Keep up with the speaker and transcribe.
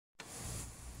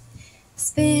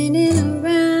Spinning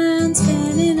around,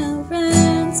 spinning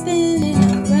around, spinning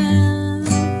around.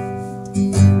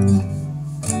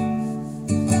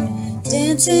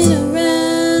 Dancing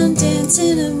around,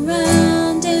 dancing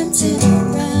around, dancing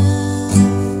around.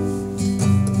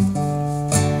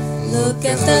 Look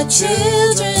at the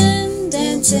children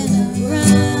dancing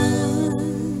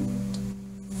around.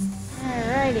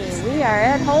 Alrighty, we are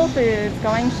at Whole Foods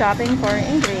going shopping for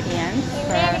ingredients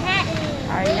for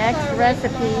our next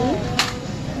recipe.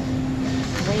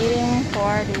 Waiting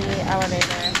for the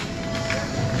elevator.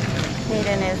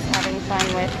 Hayden is having fun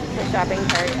with the shopping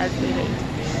cart as we wait.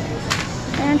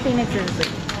 And Phoenix is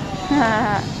asleep.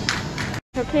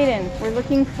 So Hayden, we're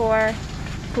looking for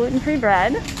gluten-free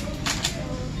bread. If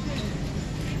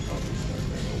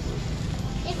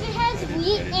it has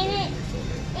wheat in it,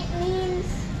 it means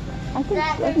I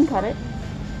can cut it.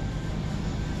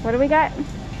 What do we got? so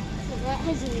that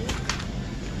has wheat.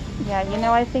 Yeah, you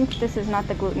know, I think this is not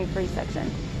the gluten-free section.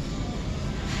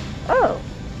 Oh,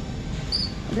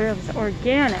 there's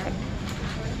organic,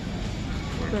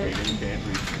 but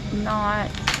not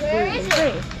Where is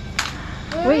gluten-free. it?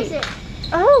 Where Wait. is it?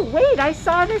 Oh, wait, I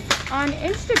saw this on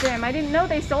Instagram. I didn't know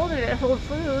they sold it at Whole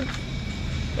Foods.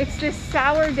 It's this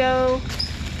sourdough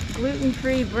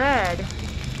gluten-free bread.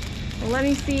 Well, let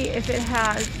me see if it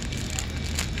has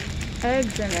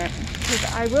eggs in it, because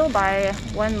I will buy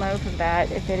one loaf of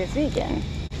that if it is vegan.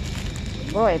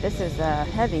 Boy, this is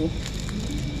heavy.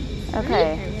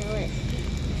 Okay,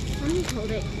 Let me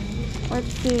hold it. let's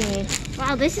see.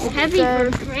 Wow, this is It heavy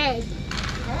says- for bread.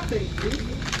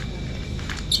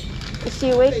 Is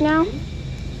she awake now?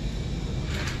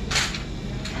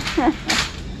 Yeah,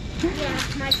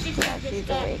 my sister Yeah, she's just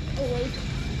got awake. awake.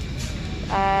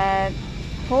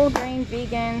 Whole grain,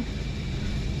 vegan,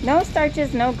 no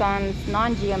starches, no gums,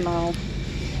 non-GMO.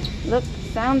 Look,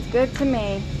 sounds good to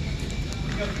me.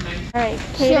 All right,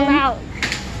 Chill out.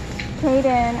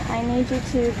 Hayden, I need you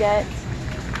to get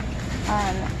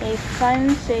a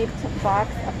fun-shaped box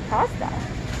of pasta.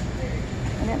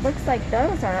 And it looks like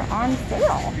those are on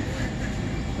sale.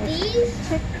 It's These?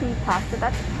 chickpea pasta.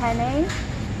 That's penne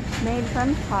made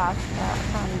from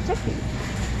chickpeas.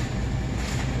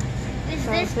 Is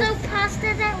So this this- the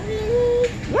pasta that we need?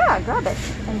 Yeah, grab it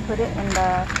and put it in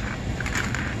the...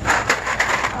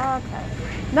 Okay.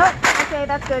 Nope. Okay,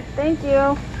 that's good. Thank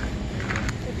you.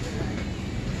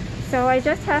 So I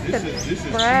just have to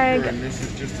brag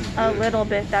a little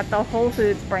bit that the Whole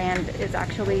Foods brand is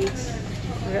actually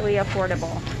really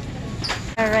affordable.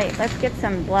 All right, let's get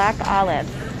some black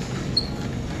olives.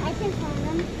 I can find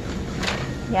them.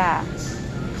 Yeah.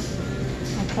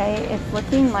 Okay, it's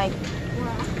looking like,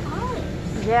 Black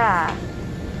olives. yeah.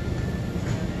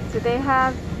 Do they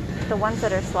have the ones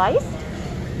that are sliced?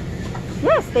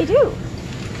 Yes, they do.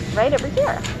 Right over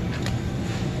here.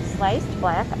 Sliced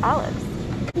black olives.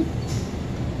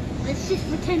 Let's just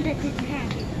pretend that didn't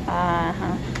happen.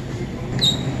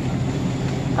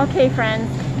 Okay, friends.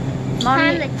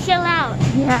 Mommy. Time to chill out.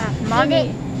 Yeah,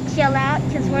 mommy. Chill out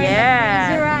because we're in the freezer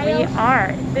Yeah, we aisle.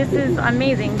 are. This is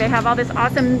amazing. They have all this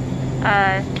awesome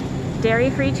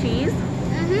dairy-free cheese,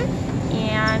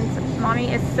 and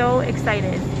mommy is so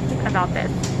excited about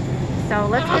this. So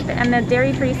let's get and the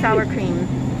dairy-free sour cream.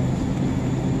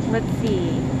 Let's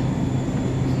see.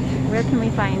 Where can we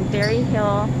find Dairy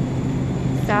Hill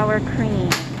sour cream?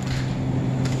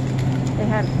 They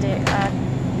have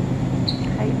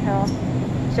Kite Hill,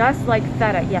 just like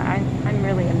feta. Yeah, I'm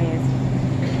really amazed.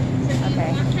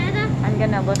 Okay. I'm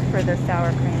gonna look for the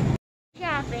sour cream.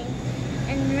 Shopping.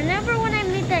 And remember when I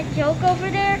made that joke over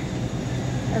there?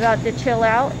 About the chill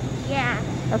out? Yeah.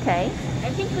 Okay. I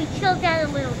think we chilled out a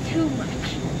little too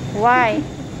much. Why?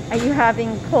 Are you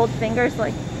having cold fingers?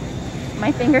 Like,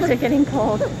 my fingers are getting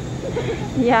cold.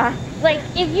 Yeah. Like,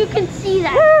 if you can see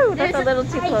that. Woo! That's there's a little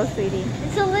too ice. close, sweetie.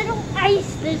 It's a little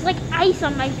ice. There's like ice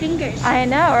on my fingers. I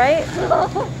know, right?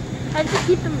 I have to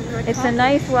keep them in the It's a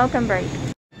nice welcome break.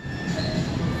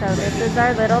 So this is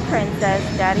our little princess.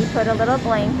 Daddy put a little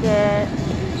blanket.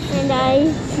 And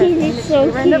I think it's so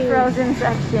We were in cute. the frozen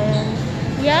section.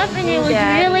 Yep, and it was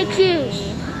Daddy. really cute.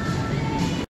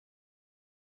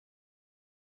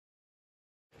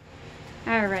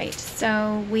 All right,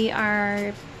 so we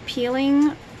are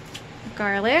peeling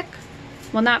garlic.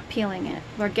 Well, not peeling it.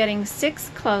 We're getting 6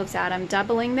 cloves out. I'm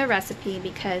doubling the recipe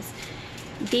because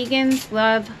vegans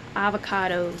love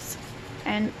avocados.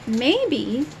 And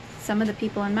maybe some of the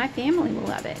people in my family will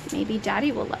love it. Maybe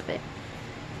Daddy will love it.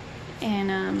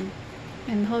 And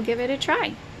he'll give it a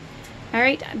try. All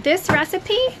right, this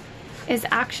recipe is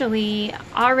actually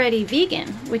already vegan,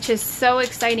 which is so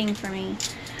exciting for me.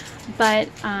 But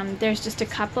there's just a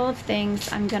couple of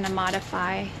things I'm gonna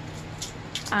modify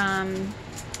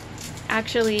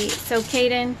Actually, so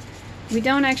Caden, we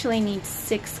don't actually need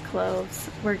 6 cloves.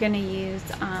 We're gonna use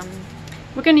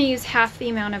half the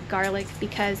amount of garlic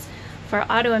because for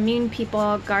autoimmune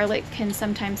people, garlic can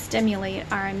sometimes stimulate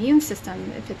our immune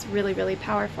system if it's really, really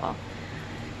powerful.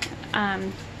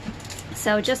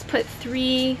 So just put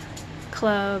 3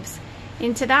 cloves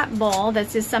into that bowl.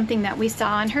 This is something that we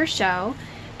saw on her show,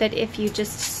 that if you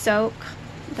just soak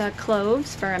the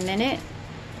cloves for a minute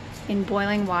in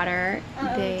boiling water,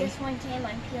 this one came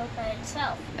unpeeled by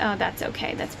itself. Oh, that's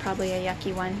okay. That's probably a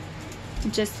yucky one.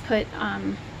 Just put,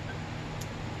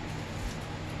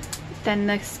 then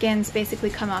the skins basically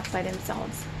come off by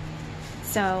themselves.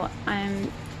 So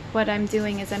what I'm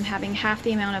doing is I'm having half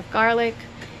the amount of garlic,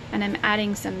 and I'm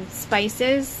adding some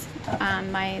spices,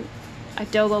 my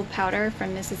adobo powder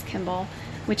from Mrs. Kimball,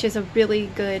 which is a really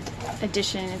good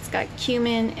addition. It's got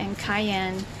cumin and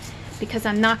cayenne, because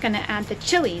I'm not going to add the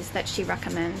chilies that she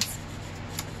recommends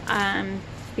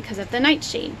because of the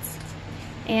nightshades.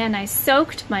 And I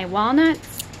soaked my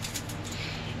walnuts,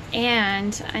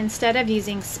 and instead of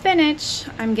using spinach,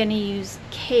 I'm going to use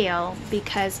kale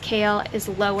because kale is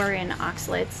lower in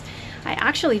oxalates. I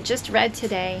actually just read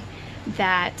today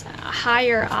that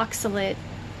higher oxalate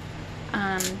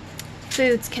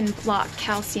foods can block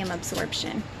calcium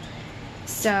absorption.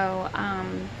 So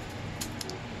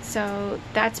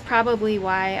that's probably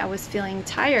why I was feeling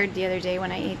tired the other day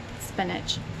when I ate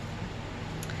spinach.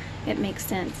 It makes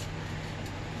sense.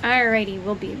 Alrighty,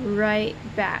 we'll be right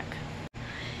back.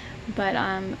 But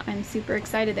I'm super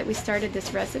excited that we started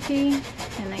this recipe,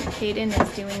 and that Caden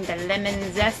is doing the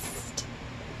lemon zest.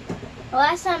 The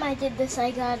last time I did this,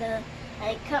 I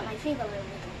cut my finger a little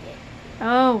bit.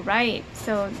 Oh, right.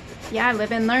 So, yeah,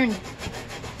 live and learn.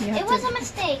 It was a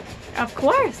mistake. Of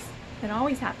course. It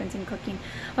always happens in cooking.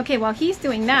 Okay, while he's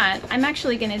doing that, I'm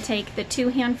actually going to take the 2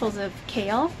 handfuls of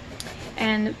kale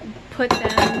and put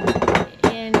them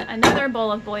in another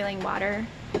bowl of boiling water.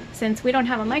 Since we don't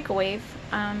have a microwave,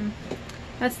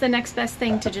 that's the next best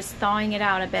thing to just thawing it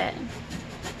out a bit.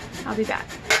 I'll be back.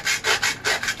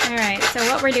 Alright, so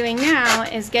what we're doing now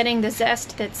is getting the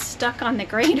zest that's stuck on the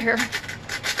grater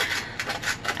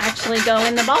actually go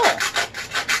in the bowl.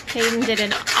 Caden did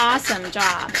an awesome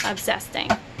job of zesting.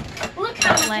 Look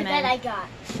how much of that I got.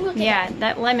 Look yeah, at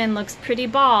that lemon looks pretty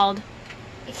bald.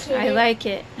 I like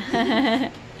it.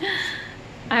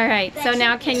 Alright, so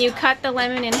now can you cut the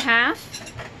lemon in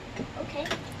half? Okay.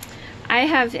 I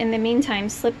have, in the meantime,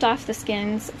 slipped off the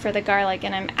skins for the garlic,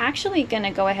 and I'm actually going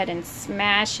to go ahead and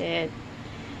smash it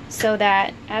so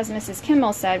that, as Mrs.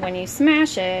 Kimball said, when you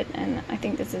smash it, and I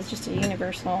think this is just a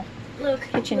universal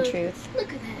kitchen truth.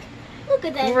 Look at that. Look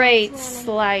at that. Great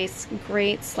slice.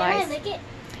 Great slice. Can I lick it?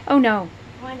 Oh, no.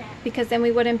 Why not? Because then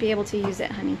we wouldn't be able to use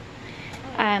it, honey.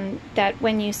 That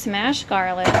when you smash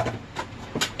garlic,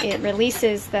 it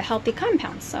releases the healthy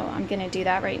compounds. So I'm going to do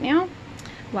that right now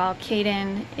while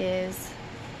Caden is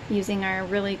using our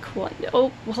really cool... Oh,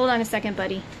 hold on a second,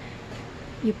 buddy.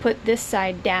 You put this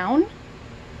side down,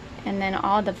 and then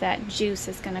all of that juice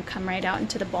is going to come right out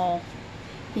into the bowl.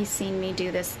 He's seen me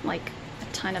do this like a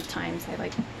ton of times. I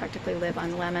like practically live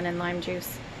on lemon and lime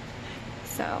juice.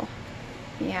 So,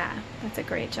 yeah, that's a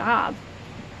great job.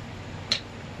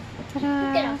 Look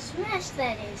at how smashed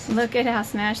that is. Look at how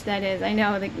smashed that is. I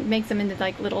know, it makes them into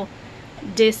like little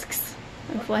discs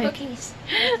of like cookies.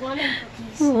 Like lemon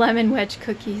cookies. Lemon wedge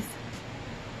cookies.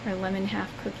 Or lemon half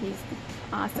cookies.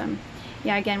 Awesome.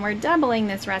 Yeah, again, we're doubling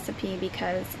this recipe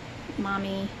because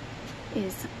Mommy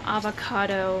is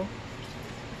avocado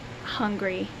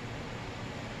hungry.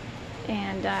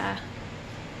 And oh,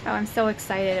 I'm so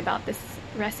excited about this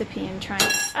recipe and trying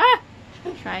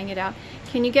it out.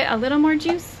 Can you get a little more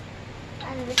juice?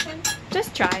 Out of this one?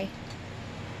 Just try.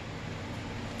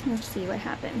 Let's see what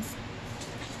happens.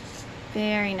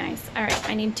 Very nice. Alright,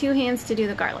 I need 2 hands to do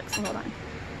the garlic, so hold on.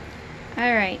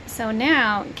 Alright, so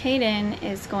now Caden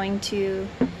is going to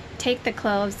take the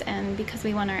cloves, and because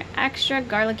we want our extra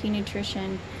garlicky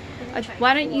nutrition,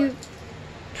 why don't you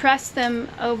press them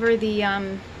over the,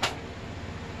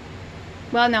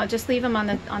 well, no, just leave them on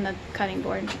the cutting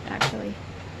board, actually.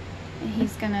 And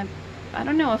he's gonna, I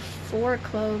don't know if 4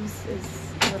 cloves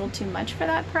is a little too much for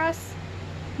that press.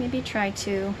 Maybe try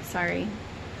 2. Sorry.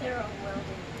 They're all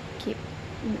welded.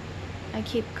 I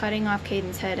keep cutting off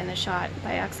Caden's head in the shot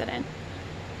by accident.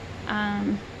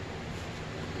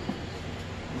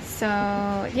 So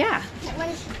yeah.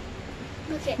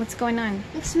 Look at What's going on?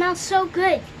 it. Smells so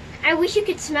good. I wish you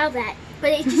could smell that,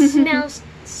 but it just smells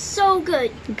so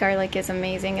good. Garlic is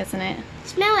amazing, isn't it?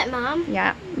 Smell it, Mom.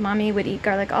 Yeah, Mommy would eat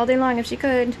garlic all day long if she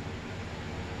could.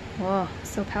 Whoa,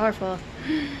 so powerful.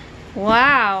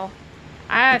 Wow.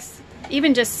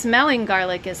 Even just smelling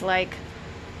garlic is like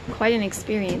quite an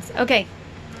experience. Okay.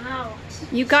 Wow.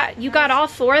 You got all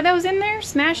 4 of those in there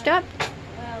smashed up?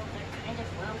 Well, they're kind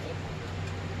of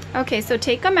welded. Okay, so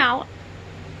take them out.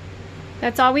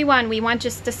 That's all we want. We want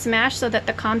just to smash so that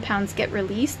the compounds get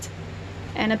released.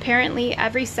 And apparently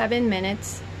every 7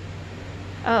 minutes.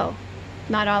 Oh,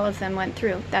 not all of them went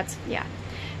through. Yeah.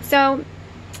 So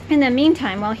in the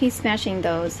meantime, while he's smashing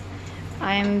those,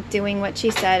 I'm doing what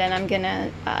she said, and I'm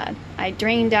gonna, I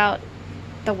drained out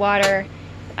the water.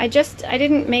 I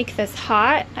didn't make this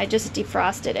hot, I just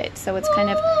defrosted it. So it's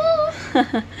kind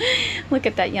of, look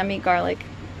at that yummy garlic.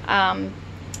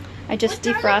 I just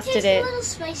defrosted it. A little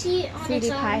spicy on Sweetie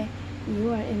its own. pie,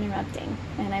 you are interrupting,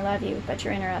 and I love you, but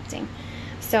you're interrupting.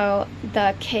 So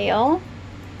the kale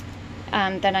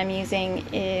that I'm using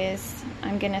is,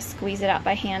 I'm gonna squeeze it out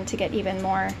by hand to get even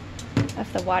more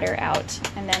of the water out,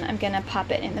 and then I'm gonna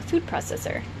pop it in the food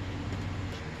processor.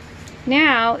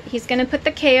 Now he's gonna put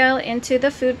the kale into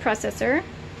the food processor.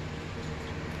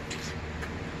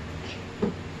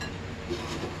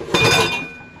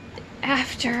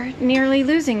 After nearly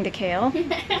losing the kale.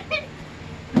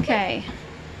 Okay.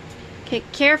 Okay,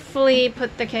 carefully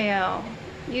put the kale.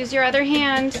 Use your other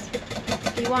hand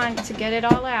if you want to get it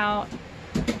all out.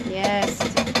 Yes,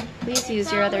 please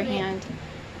use your other hand.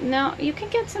 No, you can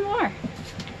get some more.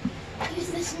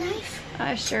 Use this knife.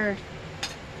 Sure.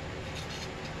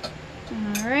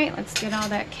 Alright, let's get all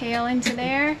that kale into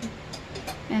there.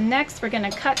 And next we're going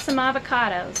to cut some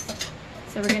avocados.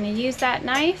 So we're going to use that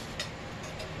knife.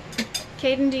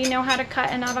 Caden, do you know how to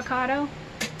cut an avocado?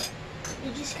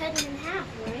 You just cut it in half,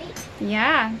 right?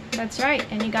 Yeah, that's right.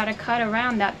 And you got to cut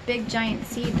around that big giant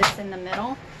seed that's in the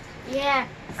middle. Yeah.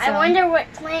 So, I wonder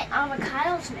what plant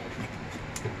avocados make.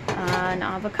 An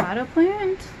avocado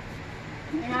plant?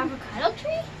 An avocado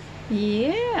tree?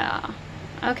 Yeah.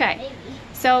 Okay. Maybe.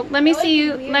 So let me That would see be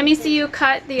you. weird Let me if see you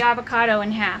cut the avocado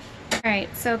in half. All right.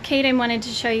 So Caden wanted to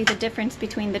show you the difference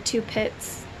between the 2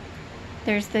 pits.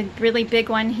 There's the really big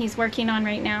one he's working on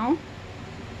right now,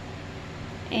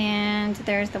 and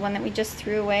there's the one that we just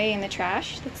threw away in the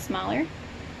trash. That's smaller.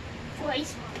 Way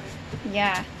smaller.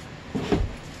 Yeah.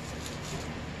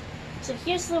 So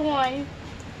here's the one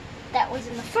that was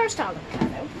in the first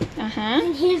avocado. Uh-huh.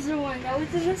 And here's the one that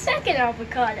was in the second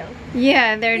avocado.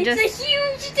 Yeah, they're It's just... a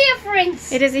huge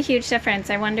difference. It is a huge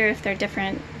difference. I wonder if they're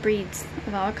different breeds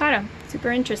of avocado. Super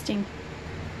interesting.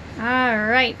 All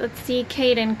right, let's see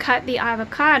Caden cut the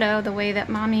avocado the way that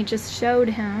Mommy just showed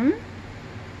him.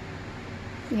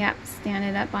 Yep, stand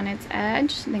it up on its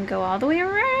edge, then go all the way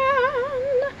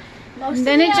around. And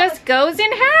then it just goes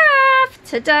in half.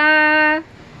 Ta-da!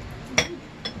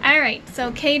 All right,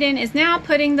 so Caden is now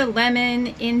putting the lemon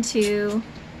into,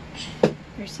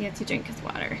 first he has to drink his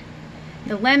water.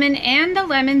 The lemon and the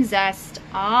lemon zest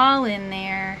all in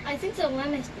there. I think the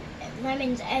lemon's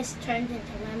S turned into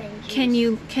lemon juice.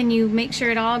 Can you make sure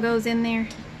it all goes in there?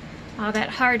 All that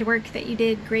hard work that you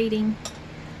did grating.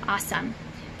 Awesome.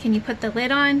 Can you put the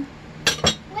lid on?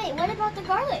 Wait, what about the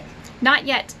garlic? Not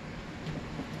yet.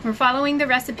 We're following the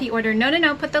recipe order. No, no,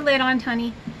 no, put the lid on,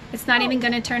 honey. It's not even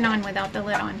going to turn on without the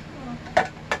lid on. Oh, okay.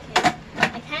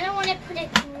 I kind of want to put it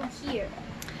through here.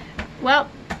 Well,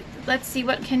 let's see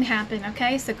what can happen,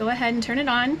 okay? So go ahead and turn it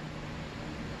on.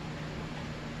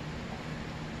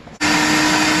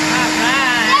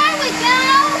 There we go!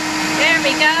 There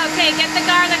we go. Okay, get the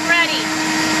garlic ready.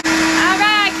 All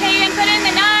right, Caden, put in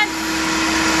the nuts.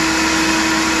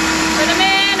 Put them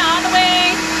in all the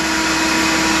way.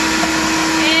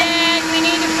 And we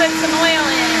need to put some oil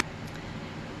in.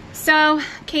 So,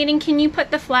 Caden, can you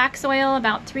put the flax oil,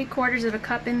 about 3/4 of a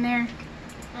cup in there?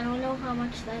 I don't know how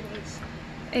much that is.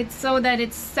 It's so that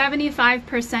it's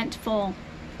 75% full.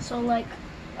 So like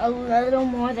a little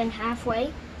more than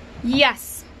halfway?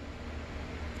 Yes.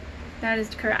 That is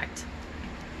correct.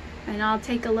 And I'll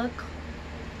take a look.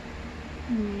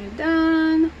 And you're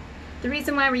done. The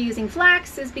reason why we're using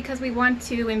flax is because we want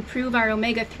to improve our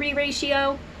omega-3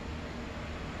 ratio.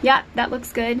 Yeah, that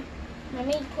looks good. Let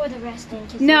me pour the rest in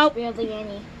because Nope. there's barely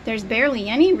any. There's barely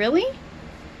any, really?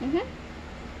 Mm-hmm.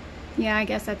 Yeah, I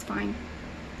guess that's fine.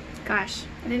 Gosh,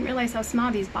 I didn't realize how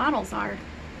small these bottles are.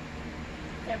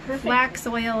 They're perfect. Flax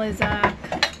oil is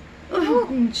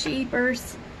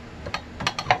cheapers.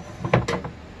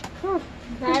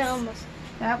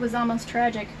 That was almost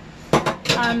tragic.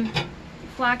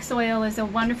 Flax oil is a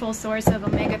wonderful source of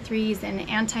omega-3s and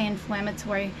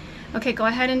anti-inflammatory. Okay, go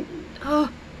ahead and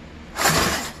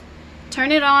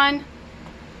turn it on.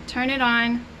 Turn it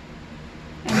on.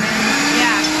 And then,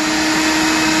 yeah.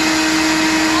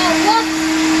 Oh, whoops!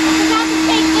 I forgot to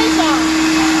take this off.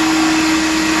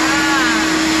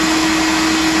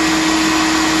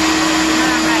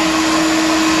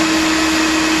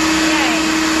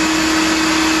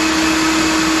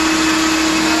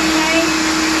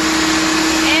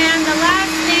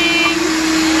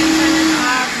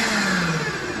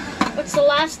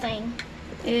 last thing?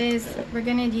 is we're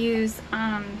gonna use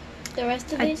The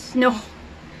rest of this?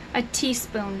 a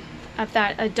teaspoon of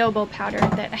that adobo powder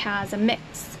that has a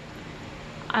mix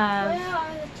of Where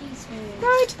are the teaspoons?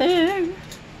 right there.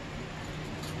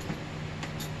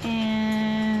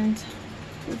 And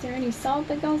is there any salt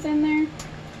that goes in there?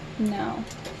 No.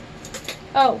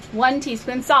 Oh, 1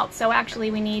 teaspoon salt. So actually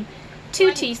we need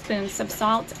 2 teaspoons of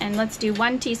salt, and let's do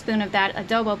 1 teaspoon of that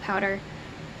adobo powder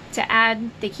to add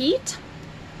the heat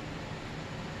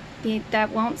that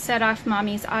won't set off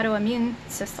mommy's autoimmune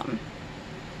system.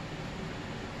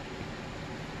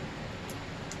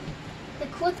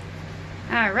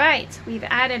 All right, we've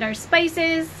added our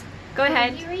spices. Go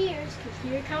ahead. Your ears, because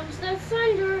here comes the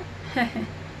thunder.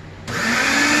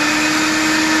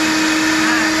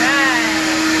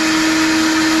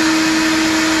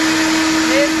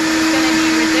 This is going to be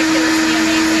ridiculously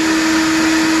amazing.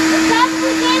 The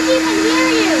we can't even hear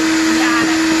you. Yeah,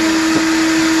 that's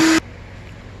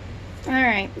true.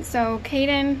 Alright, so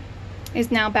Caden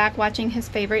is now back watching his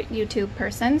favorite YouTube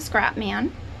person,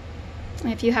 Scrapman.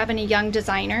 If you have any young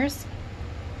designers,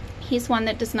 he's one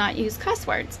that does not use cuss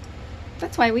words.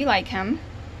 That's why we like him.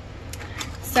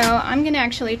 So I'm going to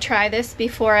actually try this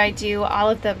before I do all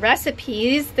of the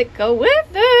recipes that go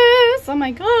with this. Oh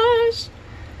my gosh.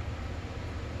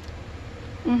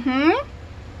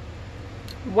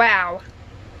 Wow.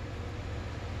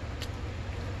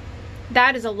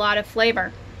 That is a lot of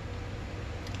flavor.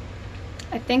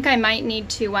 I think I might need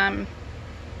to, I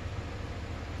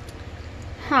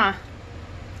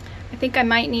think I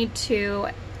might need to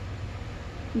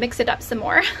mix it up some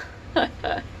more.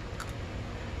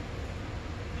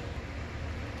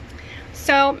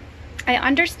 So I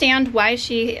understand why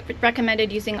she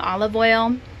recommended using olive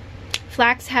oil.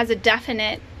 Flax has a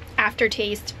definite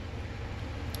aftertaste.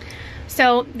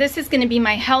 So this is going to be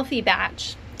my healthy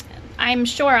batch. I'm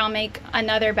sure I'll make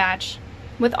another batch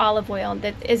with olive oil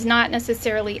that is not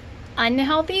necessarily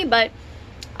unhealthy, but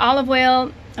olive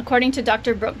oil, according to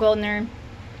Dr. Brooke Goldner,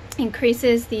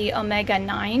 increases the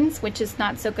omega-9s, which is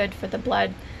not so good for the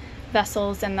blood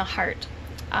vessels and the heart,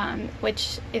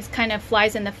 which is kind of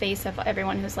flies in the face of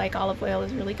everyone who's like olive oil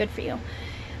is really good for you.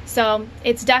 So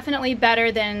it's definitely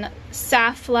better than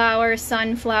safflower,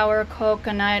 sunflower,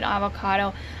 coconut,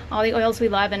 avocado, all the oils we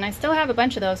love, and I still have a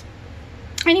bunch of those.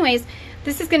 Anyways,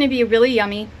 this is going to be really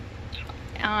yummy.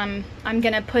 I'm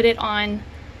going to put it on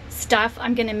stuff.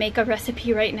 I'm going to make a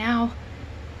recipe right now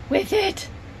with it.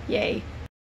 Yay.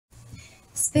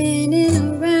 Spinning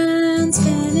around,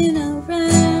 spinning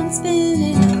around,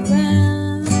 spinning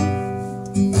around.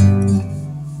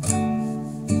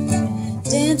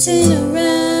 Dancing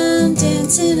around,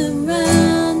 dancing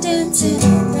around, dancing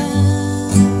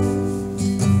around.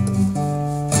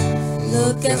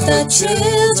 Look at the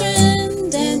children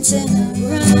dancing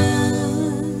around.